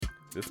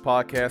This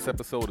podcast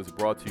episode is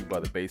brought to you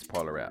by the Bass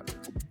Parlor app.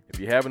 If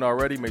you haven't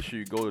already, make sure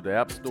you go to the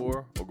App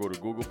Store or go to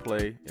Google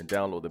Play and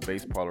download the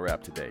Bass Parlor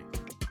app today.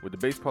 What the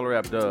Bass Parlor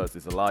app does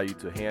is allow you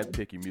to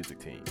handpick your music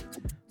team.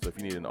 So if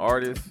you need an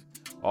artist,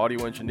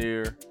 audio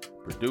engineer,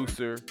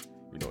 producer,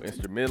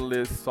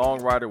 instrumentalist,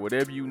 songwriter,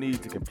 whatever you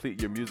need to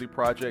complete your music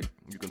project,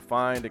 you can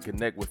find and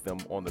connect with them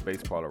on the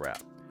Bass Parlor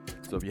app.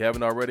 So if you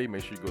haven't already,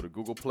 make sure you go to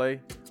Google Play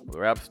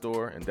or App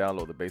Store and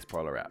download the Bass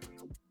Parlor app.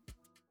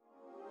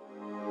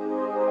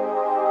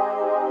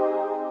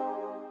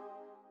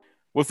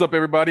 What's up,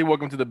 everybody?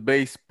 Welcome to the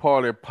Bass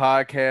Parlor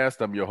podcast.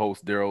 I'm your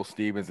host, Daryl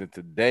Stevens, and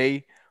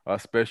today our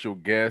special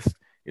guest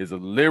is a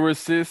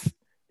lyricist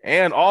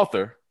and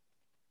author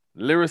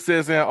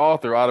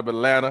out of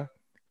Atlanta,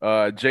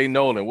 Jay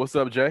Nolan. What's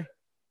up, Jay?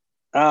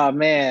 Oh,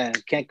 man,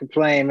 can't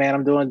complain, man.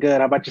 I'm doing good.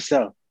 How about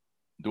yourself?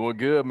 Doing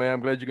good, man. I'm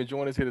glad you can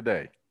join us here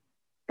today.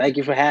 Thank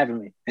you for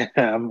having me.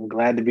 I'm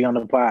glad to be on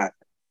the pod.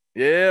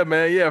 Yeah,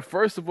 man. Yeah,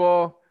 first of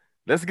all,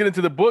 let's get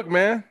into the book,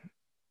 man.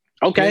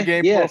 Okay.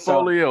 Pen Game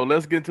Portfolio.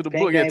 Let's get into the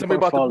book. Yeah, tell me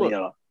about the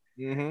book.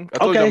 Mm-hmm. I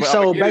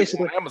told you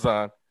basically on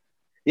Amazon.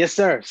 Yes,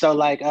 sir. So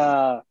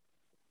the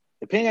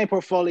Pen Game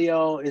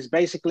Portfolio is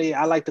basically,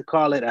 I like to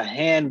call it a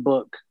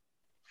handbook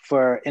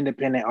for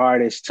independent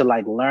artists to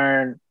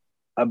learn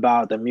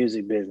about the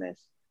music business.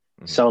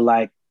 Mm-hmm. So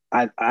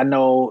I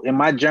know in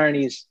my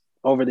journeys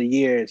over the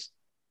years,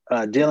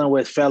 dealing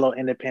with fellow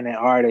independent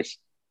artists,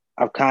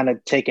 I've kind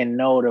of taken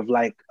note of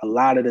a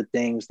lot of the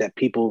things that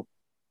people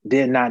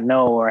did not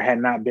know or had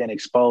not been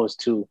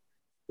exposed to,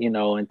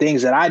 and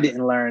things that I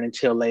didn't learn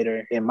until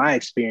later in my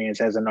experience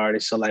as an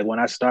artist. So when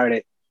I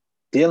started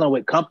dealing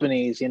with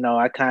companies,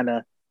 I kind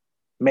of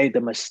made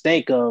the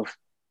mistake of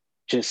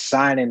just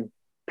signing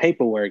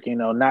paperwork,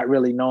 not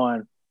really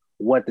knowing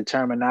what the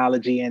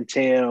terminology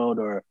entailed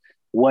or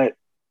what,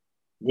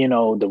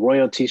 the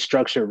royalty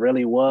structure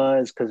really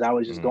was. Cause I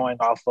was just going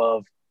off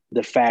of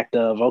the fact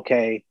of,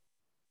 okay,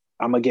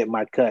 I'm going to get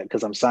my cut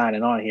because I'm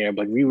signing on here,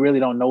 but you really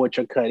don't know what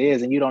your cut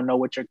is and you don't know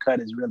what your cut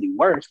is really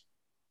worth,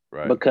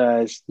 right?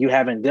 Because you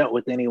haven't dealt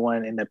with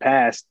anyone in the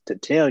past to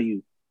tell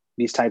you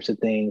these types of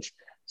things.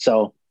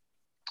 So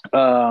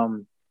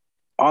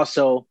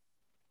also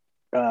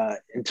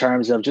in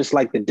terms of just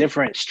the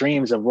different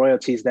streams of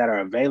royalties that are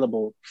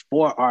available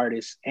for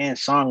artists and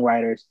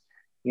songwriters,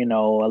 a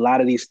lot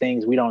of these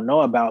things we don't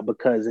know about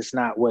because it's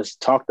not what's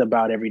talked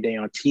about every day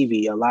on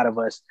TV. A lot of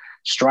us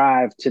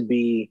strive to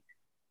be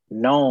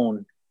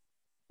known,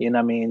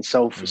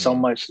 so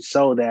much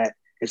so that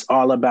it's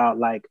all about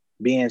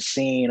being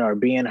seen or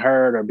being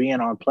heard or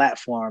being on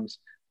platforms,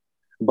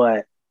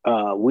 but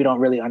we don't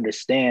really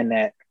understand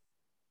that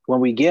when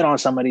we get on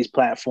some of these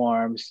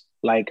platforms,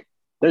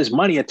 there's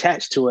money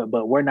attached to it,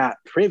 but we're not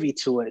privy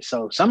to it.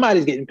 So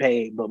somebody's getting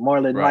paid, but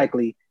more than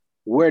likely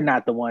we're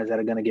not the ones that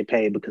are going to get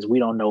paid because we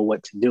don't know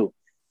what to do.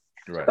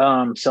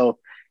 Right. So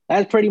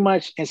that pretty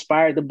much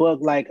inspired the book.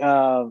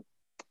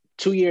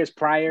 2 years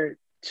prior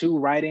to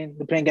writing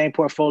the Pen Game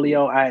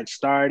Portfolio, I had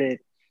started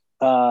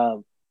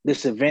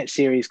this event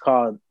series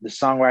called the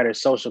Songwriter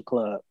Social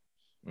Club.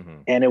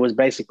 Mm-hmm. And it was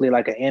basically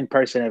an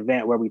in-person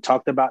event where we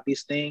talked about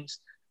these things.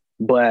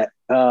 But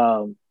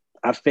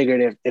I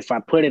figured if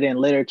I put it in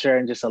literature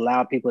and just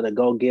allow people to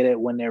go get it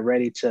when they're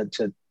ready to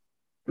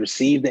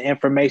receive the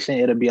information,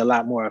 it'll be a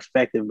lot more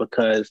effective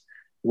because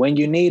when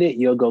you need it,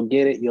 you'll go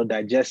get it, you'll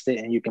digest it,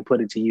 and you can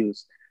put it to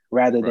use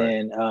rather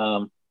than,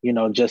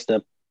 just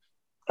a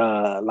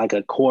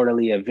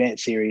quarterly event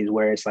series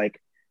where it's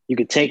you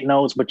could take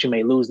notes, but you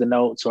may lose the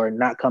notes or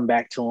not come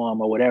back to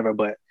them or whatever.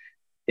 But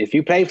if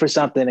you pay for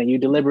something and you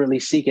deliberately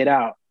seek it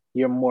out,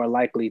 you're more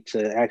likely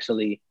to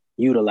actually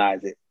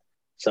utilize it.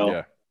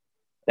 So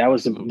that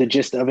was the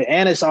gist of it.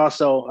 And it's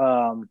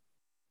also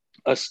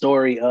a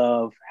story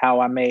of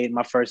how I made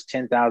my first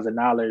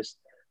 $10,000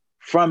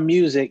 from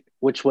music,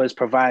 which was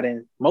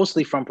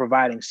mostly from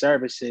providing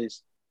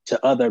services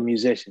to other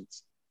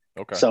musicians.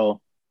 Okay. So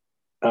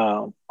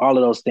all of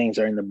those things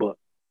are in the book.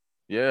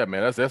 Yeah,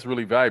 man, that's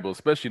really valuable,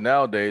 especially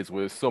nowadays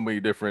with so many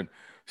different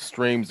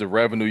streams of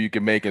revenue you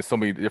can make and so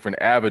many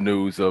different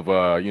avenues of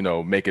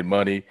making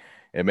money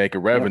and making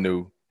revenue.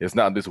 Yep. It's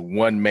not just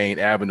one main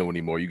avenue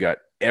anymore. You got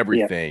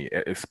everything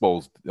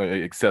exposed,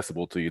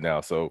 accessible to you now.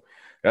 So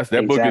that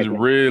book is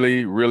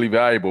really, really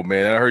valuable,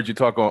 man. And I heard you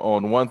talk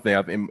on one thing.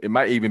 I think it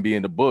might even be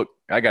in the book.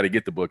 I got to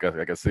get the book,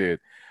 like I said.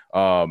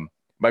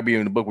 Might be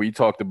in the book where you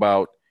talked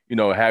about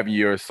having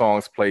your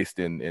songs placed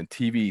in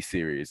TV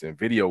series and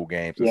video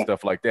games and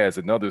stuff like that is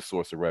another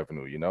source of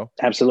revenue,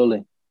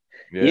 Absolutely.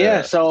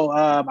 Yeah. So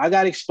I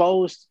got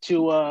exposed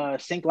to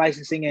sync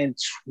licensing in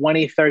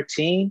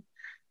 2013.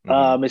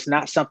 Mm-hmm. It's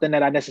not something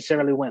that I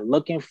necessarily went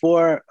looking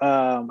for.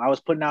 I was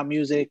putting out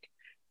music,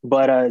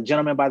 but a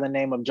gentleman by the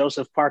name of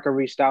Joseph Parker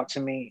reached out to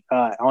me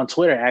on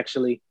Twitter,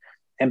 actually.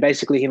 And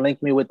basically he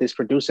linked me with this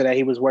producer that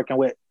he was working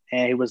with.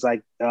 And he was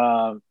like,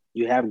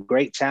 you have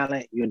great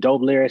talent. You're a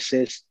dope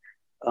lyricist.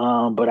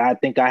 But I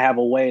think I have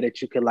a way that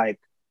you could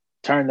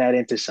turn that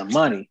into some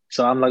money.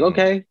 So I'm like,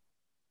 okay.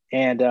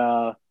 And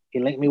he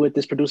linked me with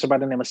this producer by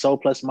the name of Soul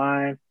Plus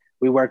Mind.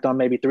 We worked on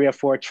maybe 3 or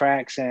 4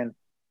 tracks and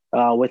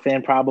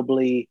within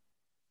probably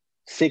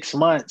 6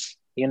 months,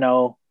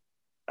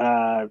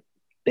 uh,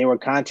 they were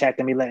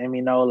contacting me, letting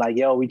me know like,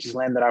 yo, we just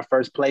landed our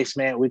first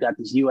placement. We got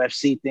this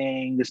UFC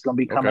thing that's gonna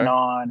be coming Okay.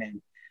 on,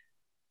 and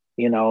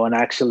and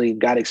actually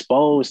got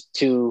exposed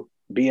to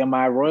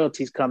BMI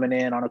royalties coming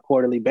in on a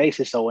quarterly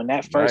basis. So when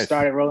that first Nice.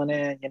 started rolling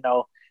in,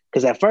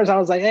 because at first I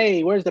was like,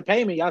 hey, where's the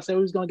payment? Y'all said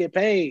we was gonna get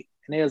paid.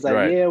 And they was like,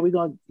 Right. yeah, we're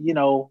gonna,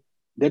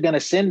 they're gonna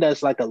send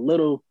us like a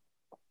little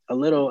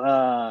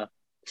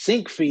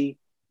sync fee,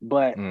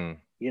 but Mm.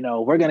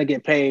 we're gonna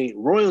get paid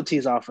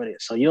royalties off of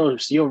it. So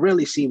you'll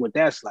really see what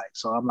that's like.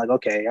 So I'm like,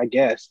 okay, I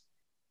guess.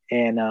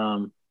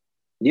 And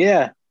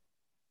yeah,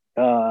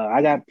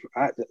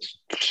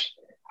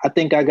 I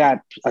think I got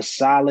a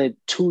solid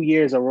 2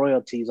 years of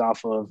royalties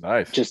off of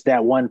Nice. just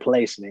that one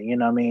placement. You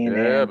know what I mean?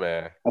 Yeah, And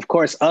man. of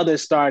course,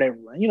 others started.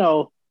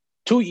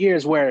 2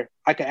 years where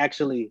I could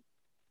actually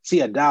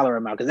see a dollar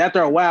amount, because after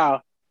a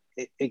while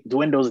it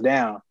dwindles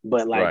down.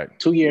 But like Right.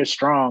 2 years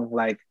strong,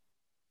 like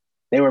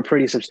they were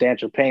pretty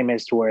substantial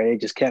payments to where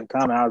it just kept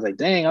coming. I was like,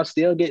 dang, I'm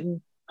still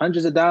getting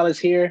hundreds of dollars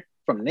here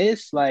from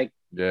this. Like,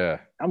 Yeah.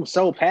 I'm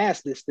so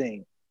past this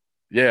thing.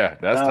 Yeah.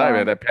 That's tight,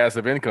 man. Um, That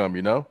passive income,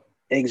 you know?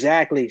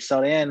 exactly.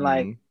 So then,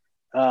 like,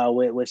 Hmm.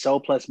 with Soul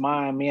Plus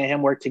Mind, me and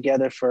him worked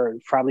together for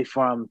probably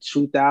from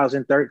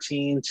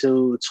 2013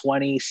 to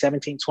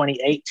 2017,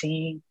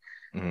 2018.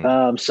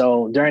 Hmm.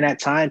 So during that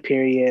time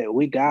period,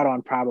 we got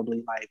on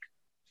probably like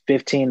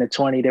 15 to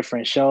 20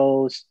 different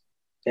shows.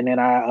 And then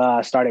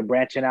I started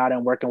branching out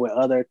and working with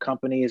other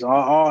companies,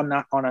 all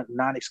not on a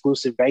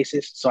non-exclusive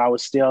basis. So I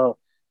was still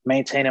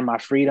maintaining my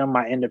freedom,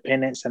 my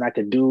independence, and I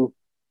could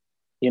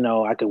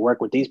I could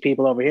work with these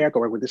people over here, I could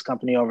work with this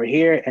company over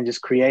here, and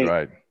just create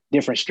Right.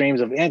 different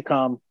streams of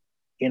income,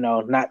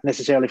 not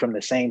necessarily from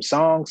the same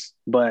songs,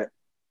 but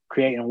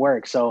creating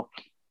work. So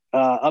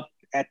up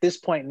at this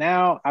point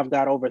now, I've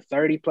got over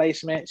 30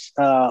 placements.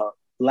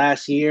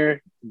 Last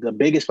year, the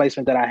biggest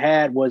placement that I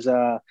had was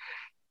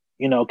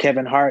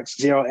Kevin Hart's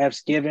Zero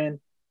F's Given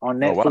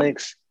on Oh, wow.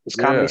 Netflix, this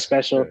comedy Yeah. Yeah.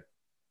 special.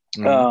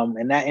 Hmm.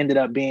 And that ended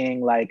up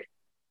being like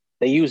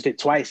they used it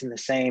twice in the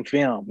same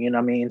film, you know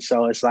what I mean?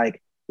 So it's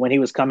like when he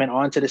was coming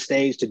onto the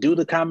stage to do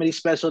the comedy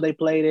special, they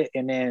played it,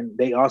 and then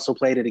they also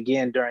played it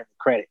again during the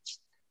credits.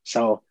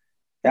 So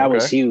that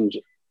was Okay. huge.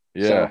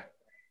 Yeah. So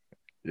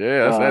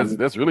Yeah. um,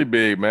 That's really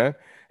big, man.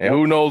 And yep.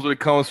 who knows what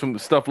comes from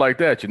stuff like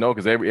that, you know,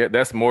 because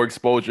that's more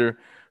exposure,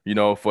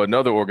 for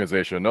another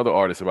organization, another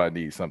artist that might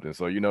need something.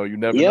 So, you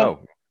never Yep. know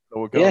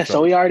what Yeah. comes So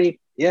from it.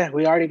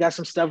 we already got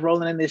some stuff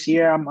rolling in this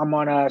year. I'm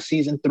on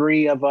season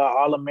 3 of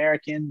All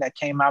American that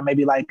came out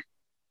maybe like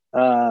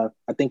I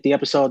think the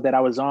episode that I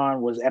was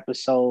on was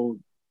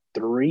episode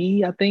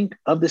 3, I think,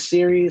 of the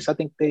series. I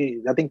think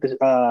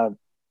it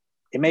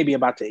may be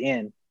about to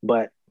end,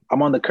 but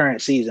I'm on the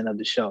current season of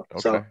the show. Okay.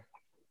 So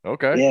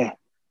Okay. yeah,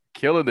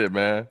 Killing it,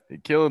 man. You're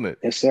killing it.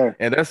 yes, sir.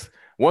 And that's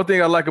one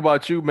thing I like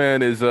about you,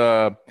 man, is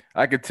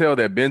I could tell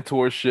that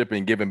mentorship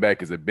and giving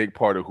back is a big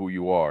part of who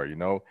you are,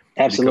 because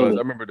I Absolutely.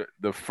 remember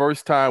the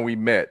first time we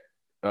met,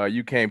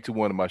 you came to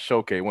one of my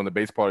showcase, one of the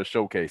base part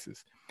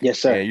showcases. Yes,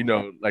 sir.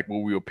 And like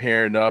when we were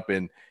pairing up,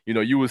 and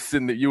you were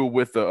you were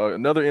with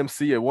another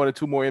MC and one or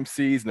two more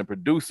MCs and a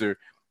producer,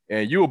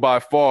 and you were by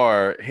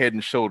far head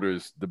and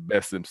shoulders the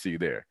best MC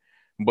there.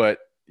 But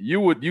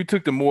you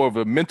took the more of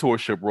a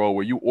mentorship role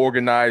where you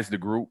organized the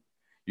group,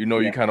 you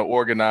Yeah. kind of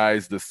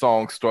organized the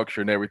song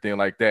structure and everything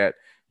like that.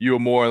 You were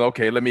more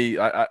okay. Let me.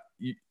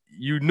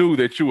 You knew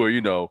that you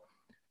were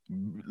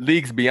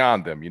leagues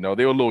beyond them. They were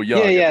a little Yeah,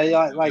 young at yeah, the yeah.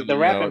 time. They Like were, the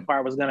rapping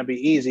part was gonna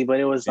be easy, but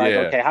it was like,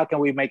 yeah. okay, how can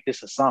we make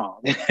this a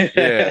song?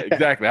 Yeah,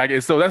 exactly. I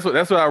guess so. That's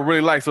what I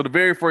really like. So the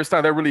very first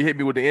time that really hit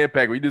me with the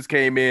impact, where you just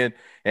came in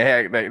and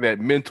had that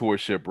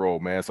mentorship role,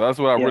 man. So that's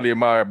what I Yeah, really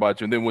admire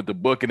about you. And then with the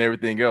book and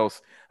everything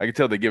else, I can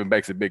tell that giving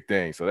back's a big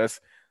thing. So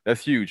that's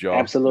huge, y'all.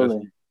 That's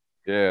absolutely. huge.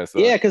 Yeah. So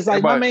Yeah, because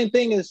like my everybody, main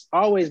thing is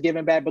always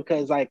giving back,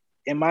 because like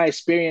in my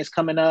experience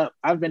coming up,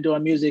 I've been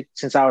doing music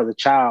since I was a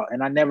child,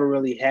 and I never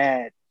really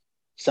had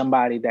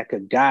somebody that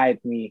could guide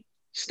me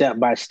step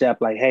by step,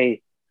 like,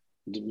 hey,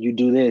 you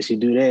do this, you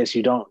do this,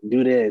 you don't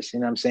do this. You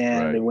know what I'm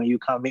saying? right, And when you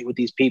come meet with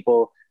these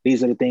people,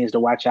 these are the things to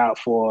watch out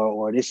for,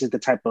 or this is the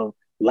type of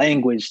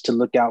language to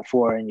look out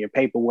for in your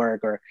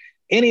paperwork, or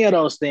any of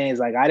those things.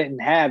 Like I didn't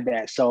have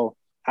that. So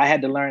I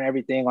had to learn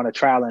everything on a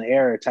trial and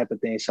error type of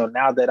thing. So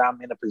now that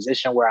I'm in a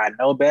position where I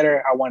know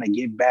better, I want to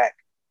give back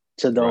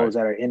to right. those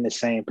that are in the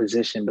same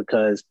position,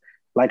 because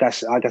like I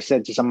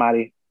said to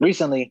somebody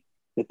recently,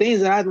 the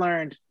things that I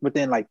learned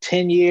within like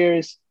 10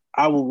 years,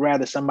 I would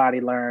rather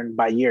somebody learn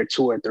by year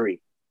 2 or 3.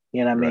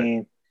 You know what I Right.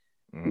 mean?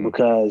 Hmm.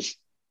 Because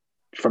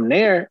from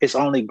there, it's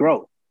only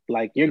growth.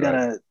 Like you're Right.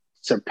 gonna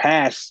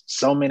surpass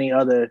so many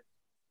other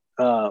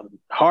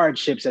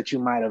hardships that you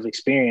might have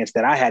experienced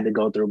that I had to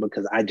go through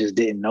because I just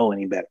didn't know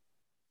any better.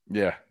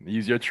 Yeah.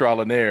 Use your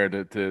trial and error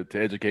to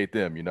educate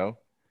them.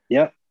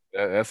 Yep.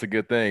 That's a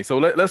good thing. So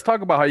let's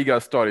talk about how you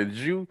got started.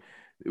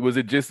 Was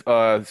it just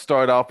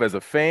start off as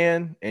a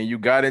fan and you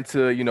got into,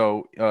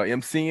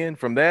 MCing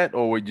from that,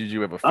 or did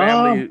you have a Um,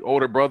 family,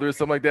 older brother or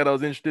something like that? I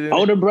was interested in it.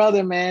 older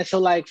brother, man. So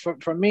like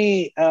for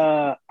me,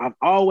 I've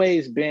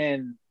always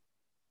been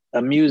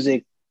a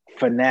music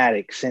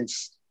fanatic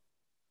since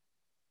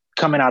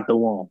coming out the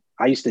womb.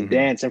 I used to Hmm.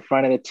 dance in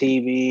front of the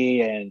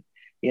TV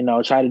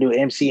and try to do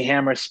MC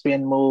Hammer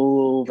spin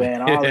move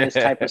and all of this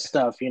type of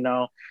stuff,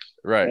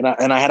 Right.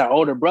 And I had an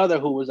older brother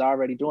who was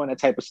already doing that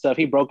type of stuff.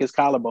 He broke his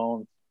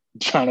collarbone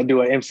trying to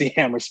do an MC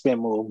Hammer spin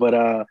move,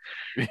 but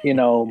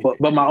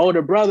my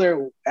older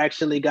brother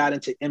actually got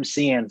into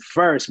MCing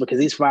first because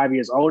he's 5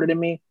 years older than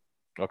me,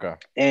 Okay.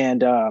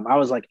 and I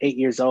was like 8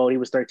 years old. He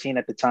was 13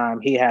 at the time.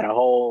 He had a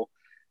whole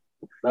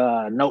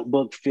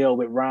notebook filled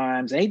with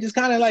rhymes, and he just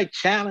kind of like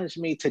challenged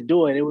me to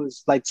do it. It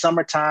was like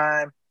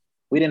summertime.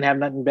 We didn't have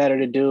nothing better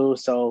to do,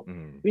 so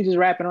Hmm. we just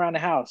rapping around the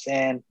house,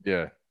 and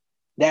Yeah.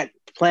 that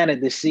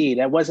planted the seed.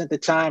 That wasn't the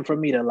time for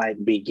me to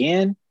like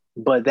begin,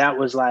 but that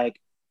was like,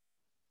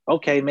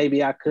 okay,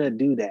 maybe I could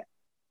do that,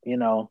 you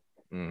know.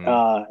 Hmm.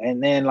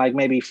 And then like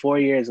maybe 4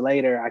 years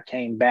later, I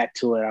came back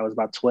to it. I was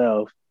about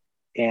 12,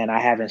 and I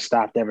haven't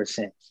stopped ever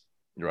since.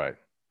 Right.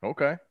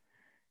 Okay.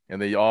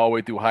 And then you all the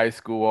way through high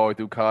school, all the way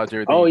through college,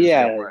 everything, Oh you just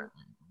kept yeah, what,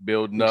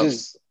 building up.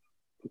 just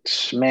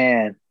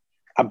man,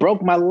 I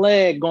broke my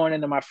leg going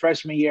into my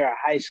freshman year of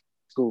high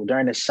school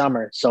during the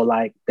summer. So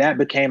like that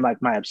became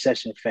like my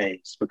obsession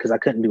phase because I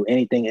couldn't do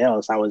anything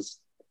else. I was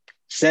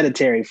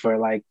sedentary for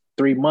like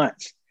 3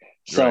 months.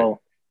 Right. So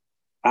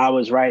I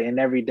was writing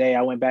every day.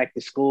 I went back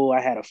to school.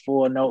 I had a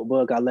full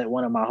notebook. I let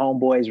one of my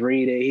homeboys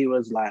read it. He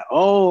was like,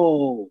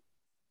 "Oh,"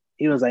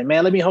 he was like,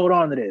 "Man, let me hold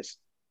on to this."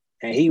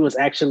 And he was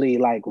actually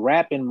like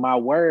rapping my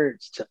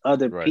words to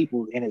other Right.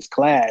 people in his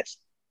class.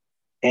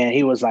 And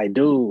he was like,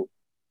 "Dude,"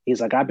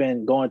 he's like, I've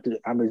been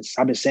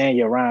saying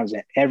your rhymes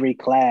in every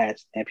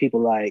class, and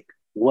people like,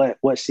 what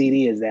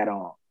CD is that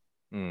on?"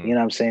 You Mm. know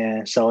what I'm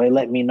saying? So it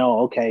let me know,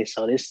 okay,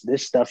 so this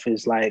stuff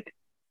is like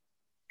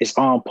it's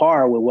on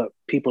par with what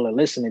people are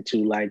listening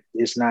to. Like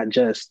it's not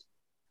just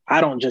I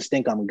don't just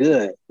think I'm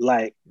good.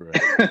 Like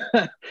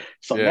Right.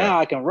 so Yeah. now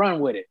I can run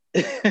with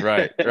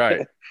Right.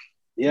 Right. it.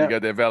 You Yep.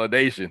 got that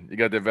validation. You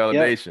got that Yep.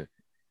 validation.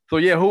 So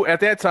yeah, who at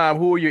that time,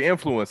 who were your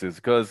influences?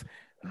 Because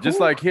just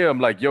Whew. like him,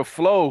 like your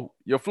flow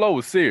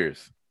was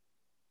serious.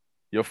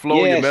 Your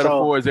flow, your Yeah, so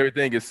metaphors,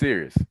 everything is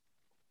serious.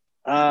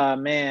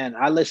 man,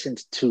 I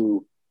listened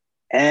to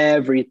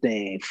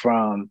everything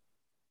from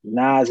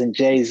Nas and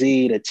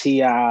Jay-Z to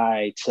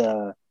T.I.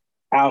 to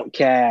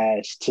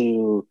Outkast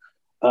to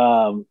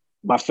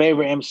my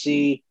favorite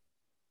MC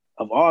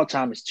of all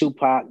time is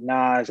Tupac,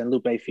 Nas, and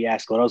Lupe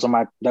Fiasco.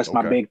 That's my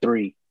Okay. big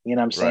three. You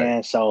know what I'm Right.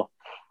 saying? So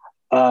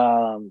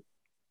um,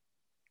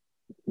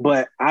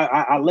 but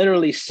I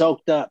literally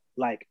soaked up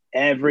like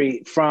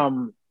every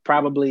from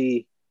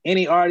probably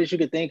any artist you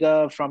could think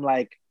of from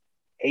like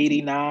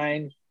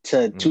 89 to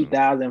Mm.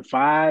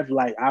 2005.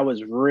 Like I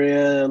was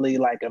really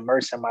like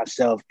immersing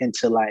myself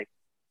into like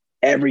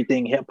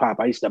everything hip hop.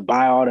 I used to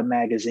buy all the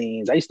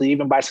magazines. I used to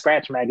even buy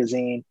Scratch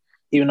magazine,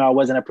 even though I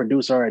wasn't a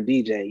producer or a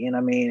DJ. You know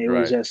what I mean? It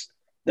was Right. just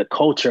the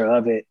culture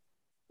of it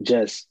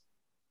just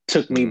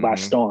took me by Hmm.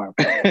 storm.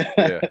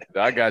 Yeah.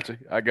 I got you.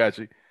 I got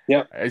you.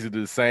 Yep. I used to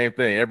do the same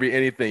thing.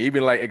 Anything,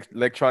 even like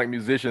electronic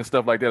musician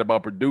stuff like that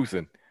about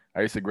producing.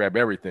 I used to grab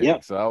everything.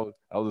 Yep. So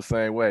I was the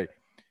same way.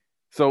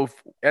 So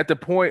at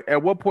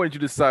what point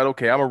did you decide,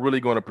 okay, I'm really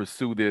going to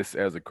pursue this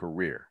as a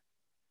career?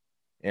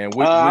 And Uh,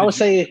 what I would did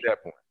you do at say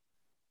that point?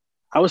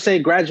 I would say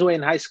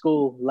graduating high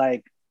school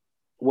like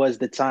was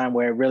the time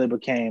where it really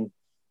became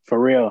for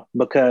real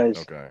because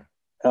Okay.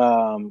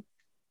 um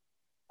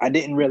I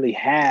didn't really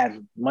have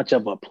much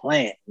of a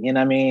plan. You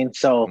know what I mean?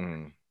 So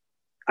Mm.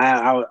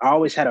 I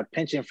always had a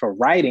penchant for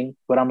writing,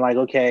 but I'm like,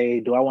 okay,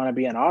 do I want to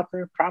be an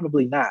author?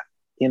 Probably not,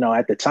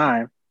 at the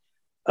time.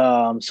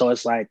 So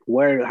it's like,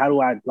 how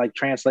do I like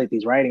translate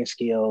these writing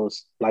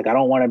skills? Like, I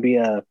don't want to be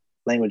a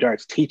language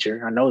arts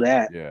teacher. I know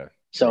that. Yeah. Right.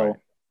 So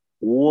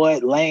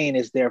what lane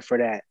is there for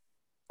that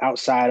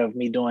outside of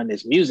me doing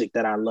this music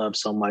that I love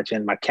so much?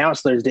 And my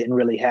counselors didn't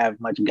really have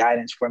much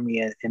guidance for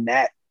me in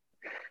that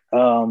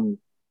um,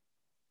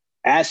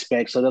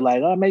 aspect. So they're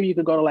like, oh, maybe you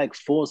could go to like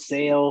Full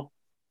Sail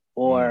Mm.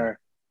 or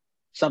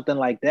something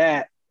like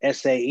that,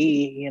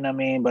 SAE, you know what I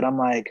mean? But I'm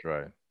like,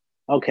 Right.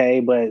 okay,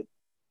 but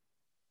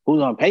who's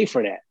gonna pay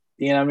for that?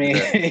 You know what I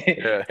Yeah. mean?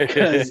 Yeah.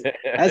 Because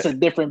that's a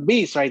different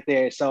beast right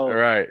there. All So,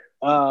 right.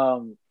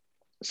 um,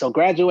 so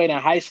graduating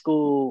high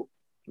school,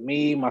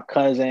 me, my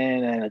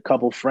cousin, and a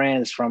couple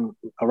friends from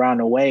around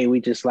the way,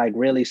 we just like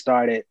really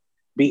started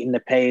beating the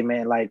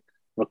pavement, like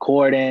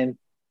recording,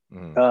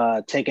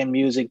 Mm. taking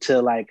music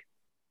to like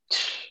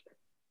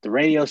the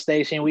radio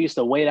station. We used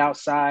to wait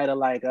outside of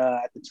like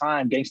at the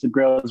time, Gangsta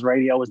Grills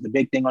radio was the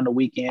big thing on the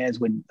weekends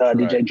with Right.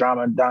 DJ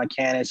Drama and Don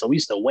Cannon. So we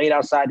used to wait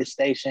outside the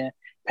station,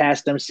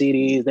 pass them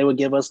CDs. They would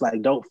give us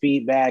like dope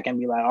feedback and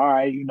be like, all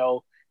right,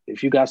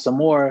 if you got some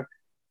more,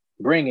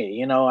 bring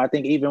it. I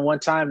think even one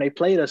time they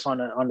played us on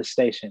the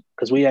station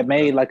because we had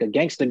Okay. made like a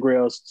Gangsta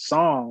Grills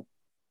song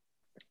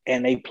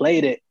and they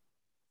played it,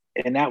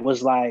 and that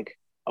was like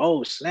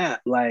oh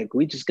snap, like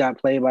we just got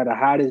played by the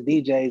hottest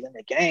DJs in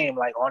the game,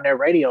 like on their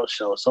radio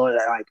show. So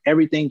like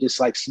everything just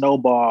like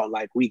snowballed,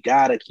 like we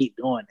gotta keep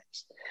doing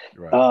this.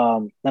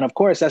 Right. And of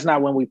course that's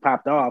not when we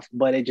popped off,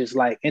 but it just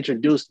like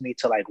introduced me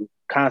to like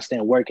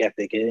constant work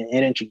ethic. It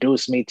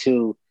introduced me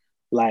to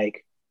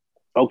like,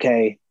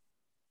 okay,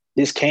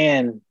 this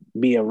can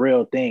be a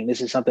real thing.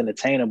 This is something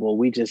attainable.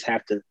 We just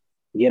have to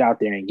get out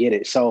there and get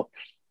it. So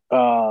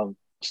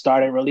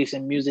started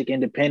releasing music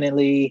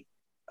independently.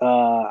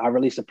 I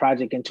released a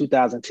project in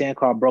 2010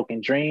 called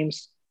Broken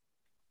Dreams.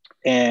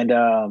 And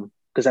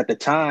because at the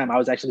time I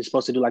was actually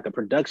supposed to do like a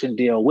production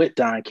deal with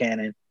Don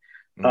Cannon.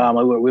 We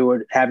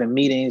were having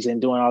meetings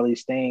and doing all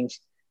these things.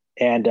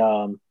 And,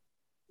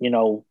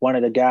 one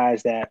of the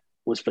guys that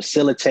was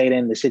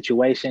facilitating the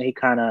situation, he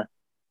kind of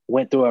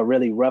went through a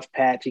really rough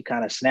patch. He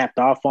kind of snapped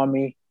off on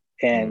me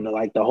and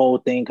like the whole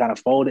thing kind of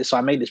folded. So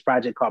I made this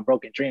project called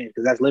Broken Dreams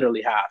because that's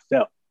literally how I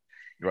felt.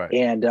 Right.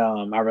 And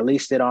I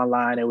released it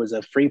online. It was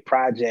a free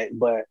project,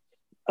 but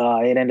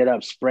it ended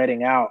up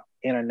spreading out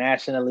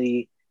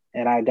internationally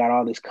and I got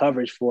all this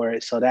coverage for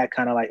it. So that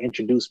kind of like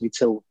introduced me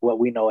to what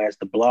we know as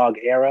the blog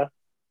era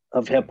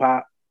of hip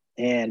hop.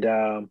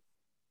 And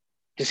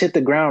just hit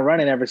the ground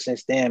running ever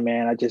since then,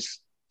 man. I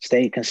just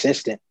stayed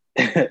consistent.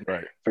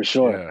 Right. For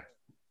sure.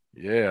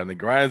 Yeah, and the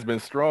grind's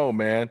been strong,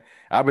 man.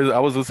 I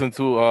was listening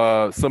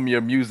to some of your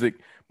music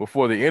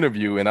before the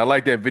interview, and I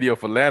like that video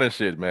for Ladder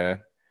shit,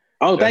 man.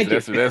 Oh, That's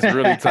thank you. that's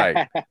really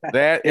tight.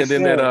 That and Yes,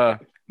 then sir.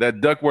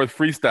 that Duckworth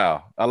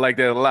freestyle. I like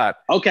that a lot.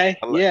 Okay.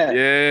 Yeah.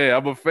 Yeah,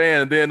 I'm a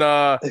fan. And then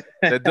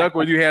that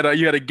Duckworth you had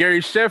a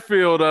Gary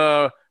Sheffield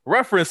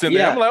reference in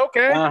there. I'm Yeah. like,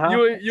 okay,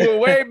 Uh-huh. you were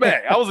way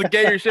back. I was a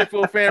Gary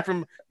Sheffield fan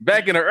from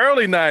back in the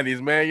early '90s,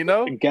 man. You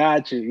know.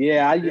 Got you.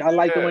 Yeah. I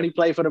like the Yeah. when he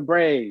played for the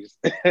Braves.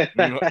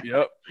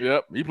 Yep.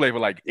 He played for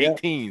like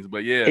Yep. 18s,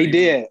 but yeah, He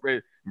did.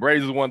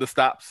 Braves was one of the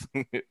stops.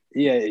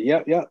 Yeah.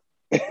 Yep.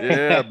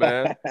 Yeah,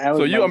 man. That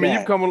So was my you've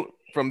guy. come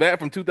from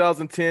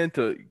 2010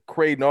 to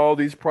creating all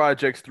these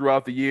projects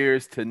throughout the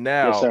years to Yes,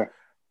 now. sir.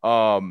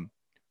 Um,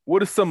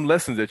 what are some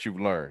lessons that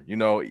you've learned? You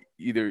know,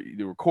 either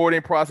the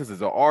recording process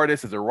as an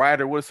artist, as a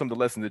writer. What are some of the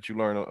lessons that you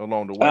learned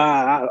along the way?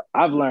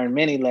 I've learned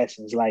many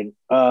lessons. Like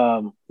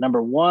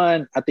number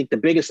one, I think the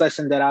biggest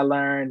lesson that I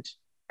learned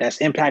that's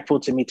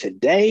impactful to me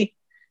today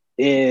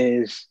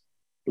is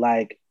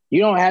like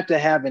you don't have to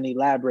have an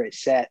elaborate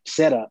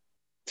setup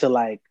to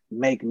like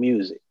make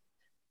music.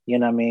 You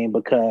know what I mean?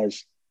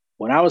 Because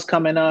when I was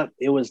coming up,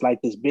 it was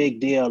like this big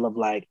deal of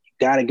like,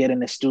 got to get in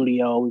the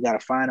studio. We got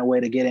to find a way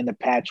to get into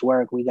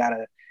Patchwork. We got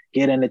to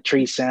get into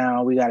Tree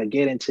Sound. We got to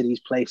get into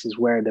these places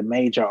where the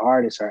major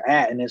artists are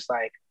at. And it's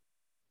like,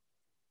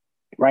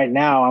 right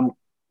now, I'm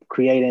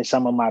creating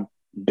some of my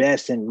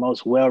best and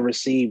most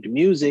well-received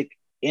music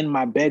in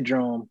my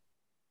bedroom.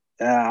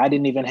 I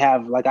didn't even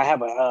have, like, I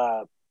have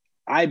a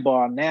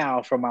eyeball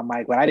now for my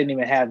mic, but I didn't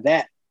even have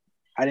that.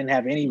 I didn't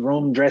have any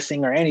room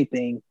dressing or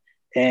anything.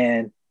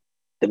 And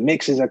the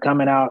mixes are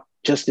coming out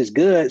just as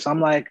good. So I'm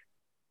like,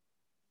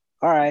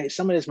 all right,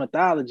 some of this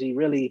mythology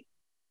really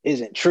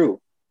isn't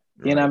true.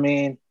 You know what I Right.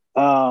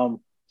 mean?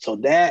 So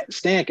that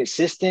staying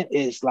consistent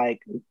is like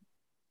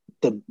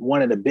the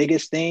one of the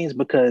biggest things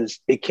because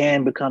it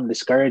can become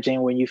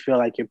discouraging when you feel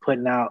like you're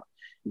putting out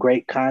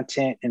great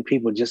content and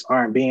people just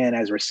aren't being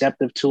as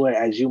receptive to it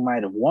as you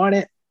might have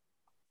wanted.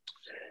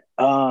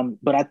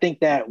 But I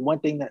think that one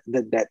thing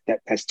that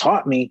has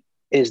taught me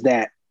is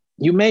that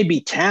you may be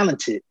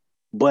talented,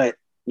 but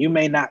you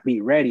may not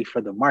be ready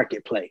for the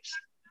marketplace.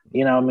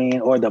 You know what I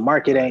mean? Or the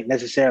market Right. ain't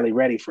necessarily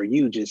ready for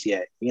you just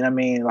yet. You know what I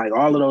mean? Like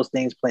all of those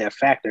things play a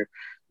factor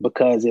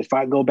because if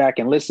I go back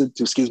and listen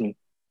to, excuse me,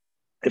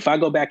 if I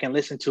go back and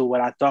listen to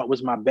what I thought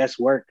was my best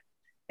work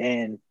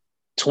in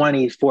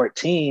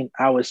 2014,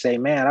 I would say,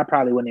 man, I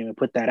probably wouldn't even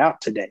put that out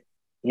today,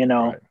 you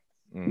know? Right.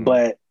 Mhm.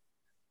 But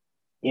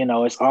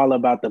it's all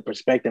about the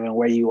perspective and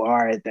where you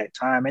are at that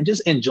time and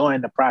just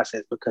enjoying the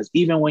process because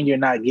even when you're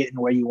not getting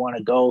where you want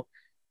to go,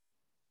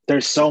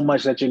 there's so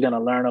much that you're going to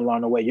learn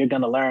along the way. You're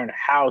going to learn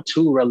how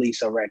to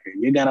release a record.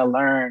 You're going to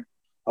learn,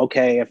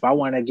 okay, if I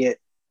want to get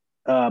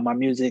my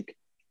music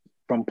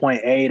from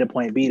point A to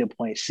point B to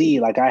point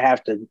C, like I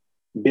have to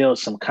build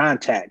some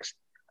contacts.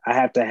 I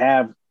have to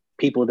have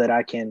people that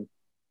I can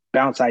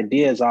bounce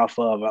ideas off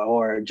of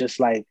or just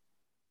like,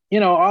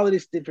 all of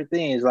these different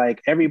things.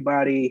 Like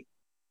everybody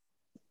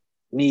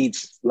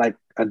needs like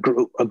a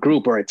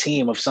group or a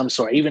team of some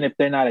sort, even if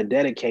they're not a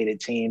dedicated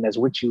team that's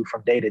with you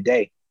from day to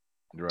day.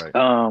 Right.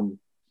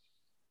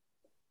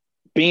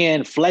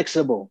 Being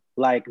flexible,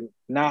 like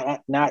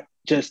not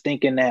just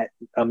thinking that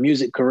a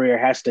music career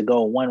has to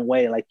go one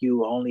way, like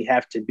you only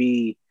have to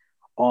be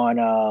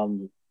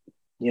on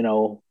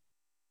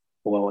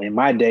well, in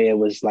my day it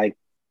was like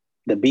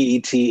the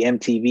BET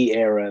MTV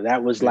era.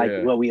 That was like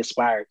Yeah. what we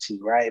aspired to,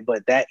 right?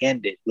 But that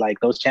ended. Like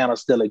those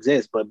channels still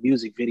exist, but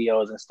music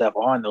videos and stuff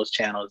on those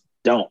channels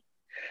don't.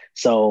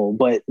 So,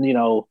 but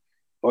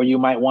or you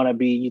might want to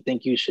be, you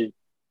think you should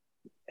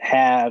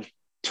have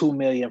 2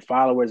 million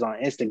followers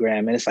on Instagram.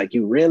 And it's like,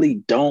 you really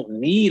don't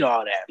need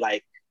all that.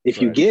 Like,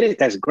 if you Right. get it,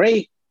 that's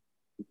great.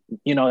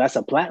 that's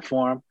a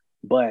platform,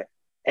 but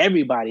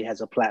everybody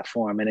has a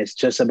platform, and it's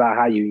just about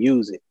how you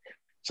use it.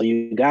 So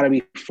you got to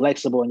be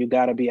flexible, and you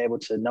got to be able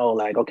to know,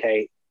 like,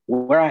 okay,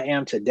 where I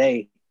am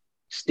today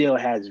still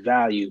has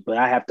value, but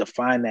I have to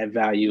find that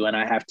value, and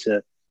I have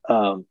to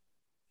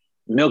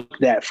milk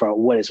that for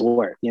what it's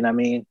worth. You know what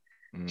I mean?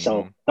 Mm-hmm.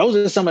 So those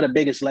are some of the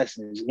biggest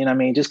lessons. You know what I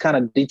mean? Just kind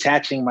of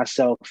detaching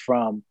myself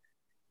from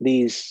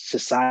these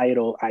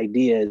societal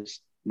ideas,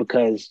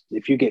 because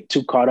if you get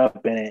too caught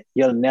up in it,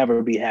 you'll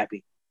never be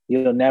happy.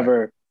 You'll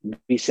never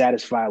be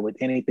satisfied with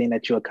anything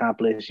that you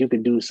accomplish. You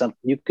could do something.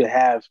 You could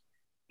have,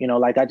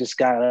 like I just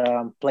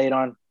got played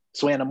on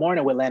Sway in the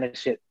Morning with Lana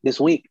shit this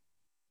week,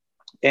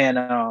 and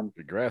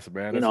congrats,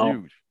 man. That's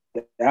huge.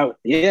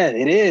 Yeah,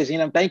 it is.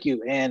 Thank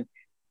you, and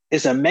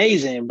it's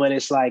amazing. But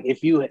it's like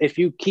if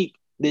you keep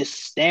this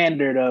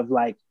standard of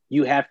like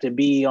you have to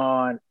be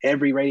on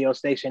every radio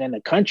station in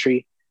the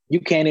country, you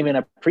can't even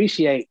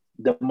appreciate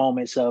the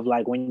moments of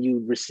like when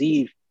you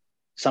receive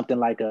something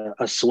like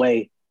a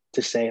Sway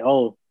to say,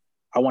 oh,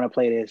 I want to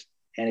play this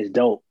and it's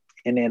dope.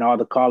 And then all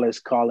the callers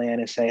call in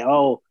and say,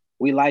 oh,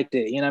 we liked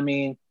it. You know what I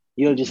mean?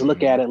 You'll just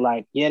look at it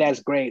like, yeah,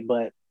 that's great,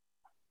 but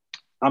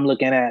I'm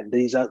looking at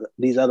these other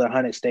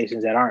 100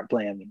 stations that aren't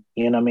playing me.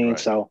 You know what I mean? Right.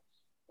 So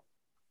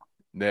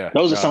yeah,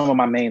 those are some of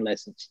my main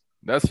lessons.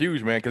 That's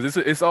huge, man, because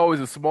it's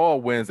always the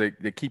small wins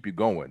that keep you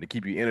going, that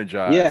keep you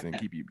energized and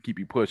keep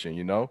you pushing,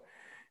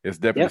 It's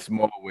definitely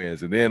small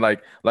wins. And then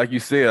like you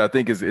said, I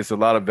think it's a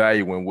lot of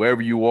value when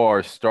wherever you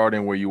are,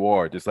 starting where you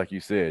are, just like you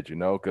said,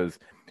 because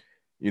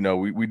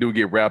we do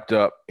get wrapped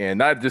up, and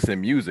not just in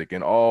music,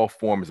 in all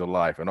forms of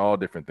life and all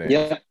different things.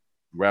 Yeah.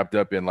 Wrapped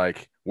up in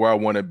like where I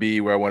want to be,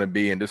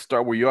 and just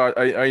start where you are.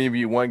 I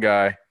interviewed one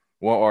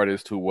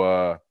artist who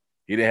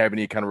he didn't have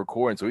any kind of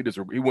recording, so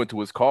he went to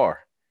his car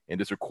and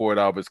just recorded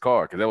out of his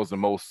car, because that was the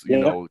most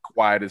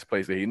quietest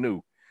place that he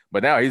knew.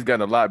 But now he's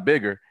gotten a lot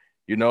bigger,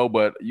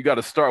 but you got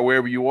to start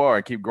wherever you are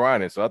and keep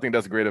grinding. So I think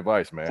that's great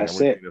advice, man. That's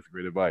think that's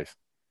great advice.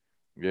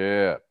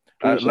 Yeah.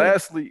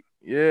 Lastly,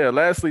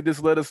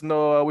 just let us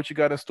know what you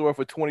got in store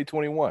for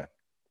 2021.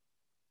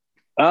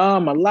 A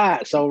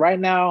lot. So right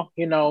now,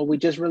 we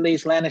just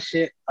released Lana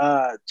shit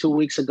 2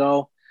 weeks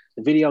ago.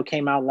 The video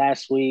came out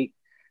last week.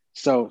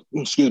 So,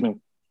 excuse me.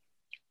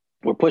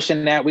 We're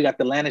pushing that. We got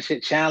the Lana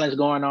shit challenge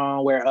going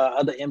on where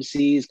other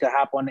MCs could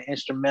hop on the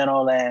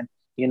instrumental, and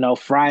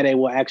Friday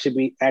will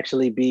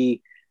actually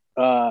be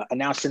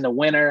announcing the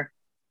winner,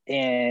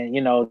 and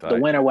the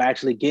winner will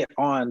actually get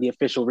on the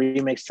official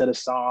remix to the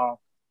song.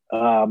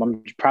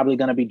 I'm probably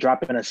going to be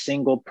dropping a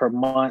single per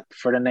month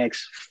for the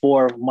next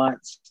 4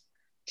 months.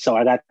 So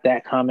I got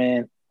that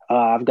coming.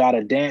 I've got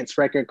a dance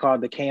record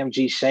called the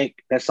KMG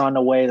Shake that's on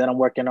the way that I'm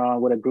working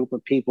on with a group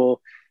of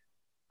people.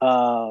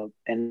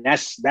 And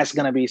that's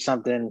going to be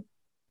something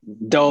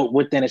dope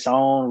within its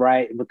own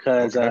right,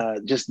 because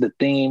just the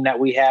theme that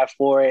we have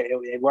for it,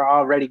 we're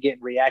already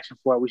getting reaction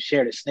for it. We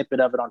shared a snippet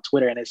of it on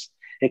Twitter, and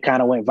it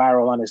kind of went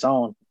viral on its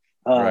own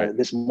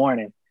this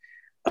morning.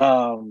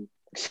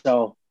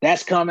 So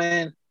that's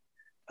coming.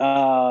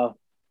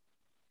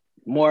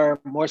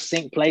 More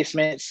sync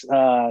placements,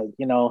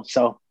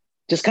 so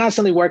just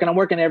constantly working. I'm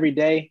working every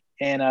day,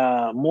 and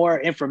more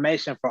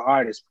information for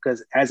artists,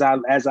 because as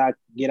I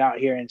get out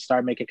here and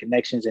start making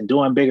connections and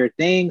doing bigger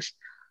things,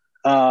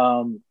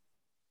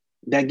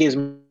 that gives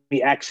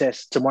me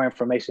access to more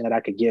information that I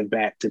could give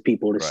back to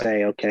people to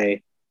say,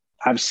 okay,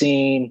 I've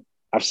seen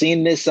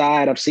this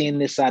side, I've seen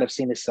this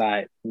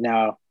side.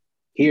 Now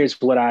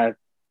here's what I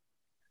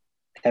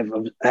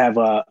have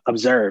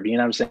observed. You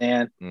know what I'm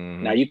saying?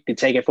 Mm-hmm. Now you can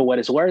take it for what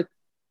it's worth,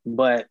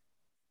 but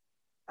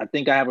I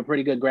think I have a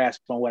pretty good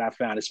grasp on what I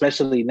found,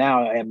 especially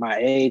now at my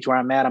age where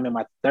I'm at. I'm in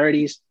my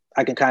 30s.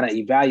 I can kind of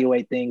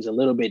evaluate things a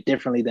little bit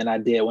differently than I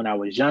did when I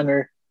was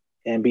younger,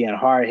 and being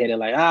hard-headed,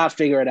 like, I'll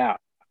figure it out.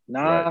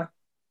 Nah,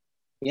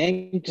 you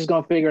ain't just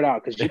going to figure it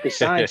out, because you could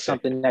sign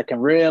something that can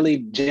really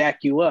jack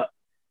you up.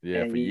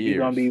 Yeah, and for years. You're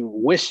going to be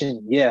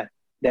wishing,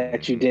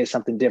 that you did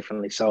something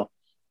differently. So,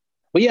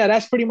 but yeah,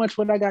 that's pretty much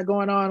what I got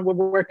going on. We're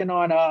working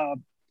on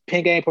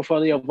Pen Game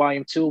Portfolio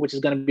Volume 2, which is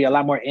going to be a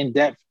lot more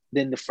in-depth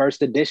than the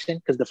first edition,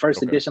 because the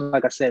first edition,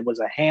 like I said, was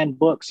a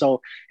handbook.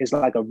 So it's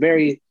like a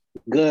very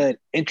good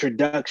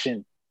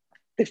introduction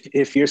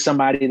if you're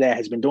somebody that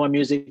has been doing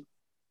music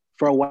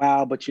for a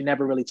while, but you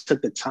never really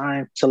took the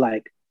time to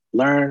like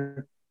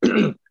learn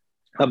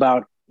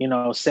about,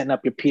 setting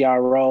up your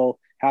PRO,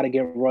 how to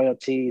get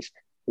royalties,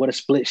 what a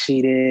split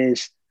sheet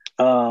is,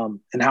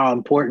 and how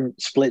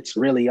important splits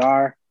really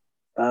are.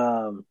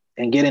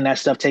 And getting that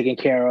stuff taken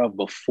care of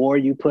before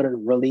you put a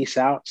release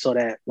out, so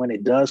that when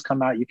it does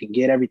come out, you can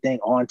get everything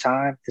on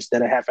time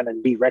instead of having to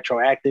be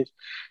retroactive.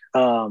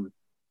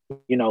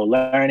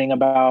 Learning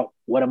about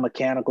what a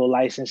mechanical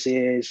license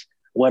is,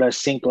 what a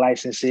sync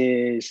license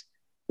is,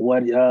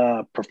 what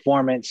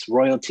performance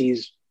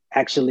royalties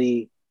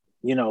actually,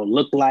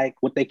 look like,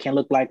 what they can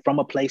look like from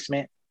a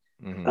placement.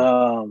 Mm-hmm.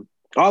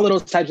 All of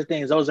those types of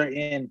things, those are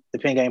in the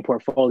Pen Game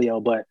Portfolio.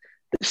 But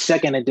the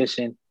second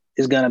edition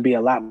is going to be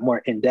a lot more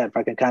in depth.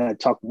 I can kind of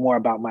talk more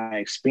about my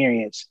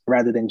experience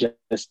rather than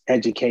just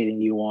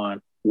educating you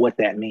on what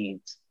that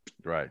means.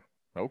 Right.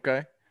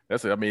 Okay.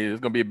 That's it. I mean, it's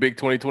gonna be a big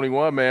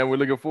 2021, man. We're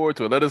looking forward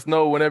to it. Let us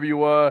know whenever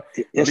you Yes,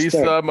 release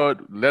sir.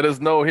 some. Let us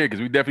know here because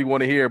we definitely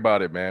want to hear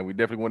about it, man. We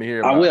definitely want to hear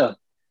I about it. will.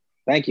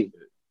 Thank you.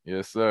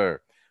 Yes, sir.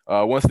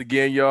 Once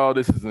again, y'all,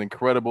 this is an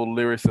incredible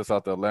lyricist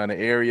out the Atlanta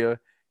area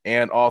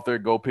and author.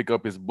 Go pick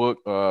up his book,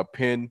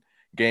 Pen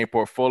Game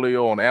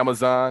Portfolio, on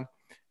Amazon,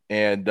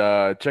 and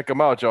check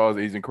him out, y'all.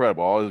 He's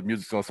incredible. All his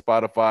music's on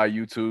Spotify,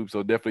 YouTube,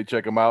 so definitely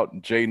check him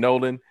out. Jay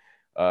Nolan.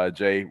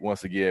 Jay,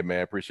 once again,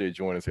 man, appreciate you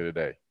joining us here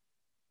today.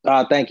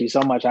 Thank you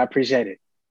so much. I appreciate it.